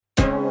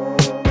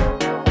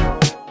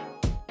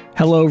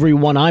Hello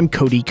everyone, I'm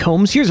Cody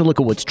Combs. Here's a look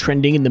at what's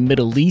trending in the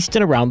Middle East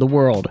and around the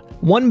world.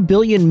 1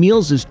 billion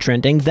meals is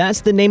trending. That's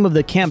the name of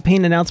the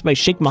campaign announced by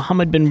Sheikh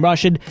Mohammed bin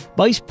Rashid,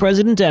 Vice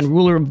President and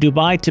ruler of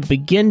Dubai, to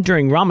begin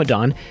during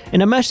Ramadan.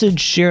 In a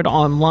message shared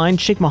online,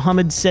 Sheikh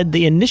Mohammed said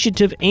the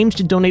initiative aims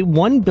to donate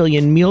 1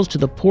 billion meals to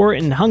the poor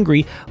and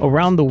hungry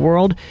around the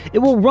world. It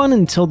will run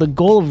until the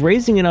goal of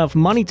raising enough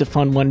money to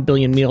fund 1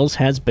 billion meals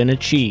has been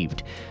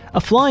achieved.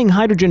 A flying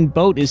hydrogen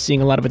boat is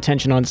seeing a lot of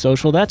attention on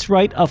social. That's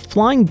right, a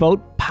flying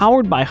boat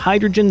powered by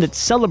hydrogen that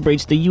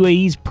celebrates the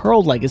UAE's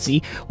Pearl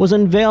legacy was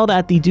unveiled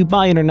at the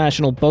Dubai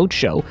International Boat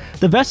Show.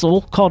 The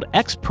vessel, called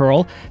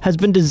X-Pearl, has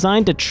been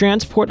designed to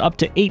transport up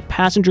to 8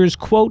 passengers,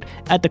 quote,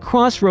 at the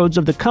crossroads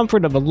of the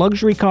comfort of a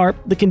luxury car,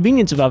 the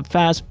convenience of a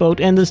fast boat,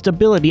 and the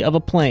stability of a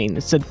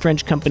plane, said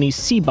French company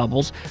Sea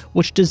Bubbles,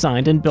 which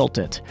designed and built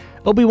it.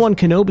 Obi-Wan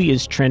Kenobi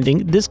is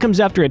trending. This comes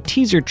after a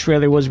teaser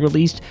trailer was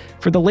released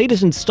for the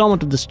latest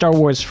installment of the Star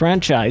Wars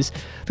franchise.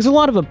 There's a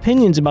lot of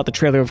opinions about the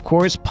trailer, of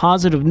course,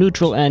 positive,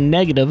 neutral, and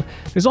negative.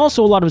 There's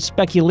also a lot of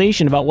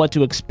speculation about what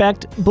to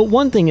expect, but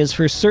one thing is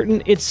for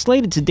certain, it's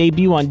slated to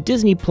debut on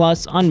Disney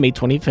Plus on May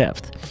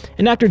 25th.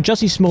 And actor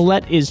Jussie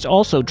Smollett is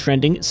also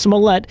trending.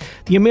 Smollett,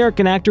 the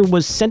American actor,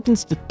 was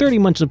sentenced to 30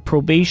 months of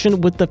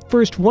probation with the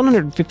first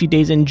 150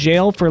 days in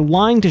jail for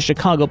lying to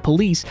Chicago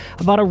police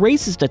about a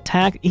racist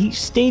attack he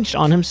staged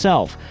on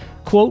himself.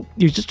 Quote,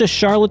 "You're just a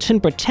charlatan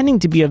pretending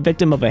to be a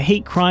victim of a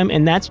hate crime,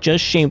 and that's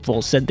just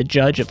shameful," said the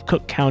judge of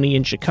Cook County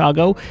in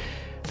Chicago.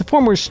 The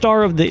former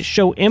star of the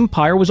show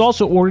Empire was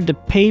also ordered to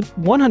pay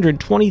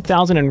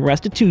 $120,000 in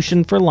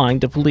restitution for lying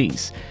to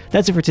police.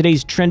 That's it for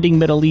today's trending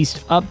Middle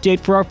East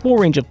update. For our full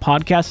range of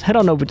podcasts, head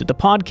on over to the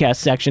podcast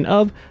section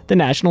of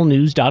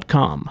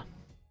thenationalnews.com.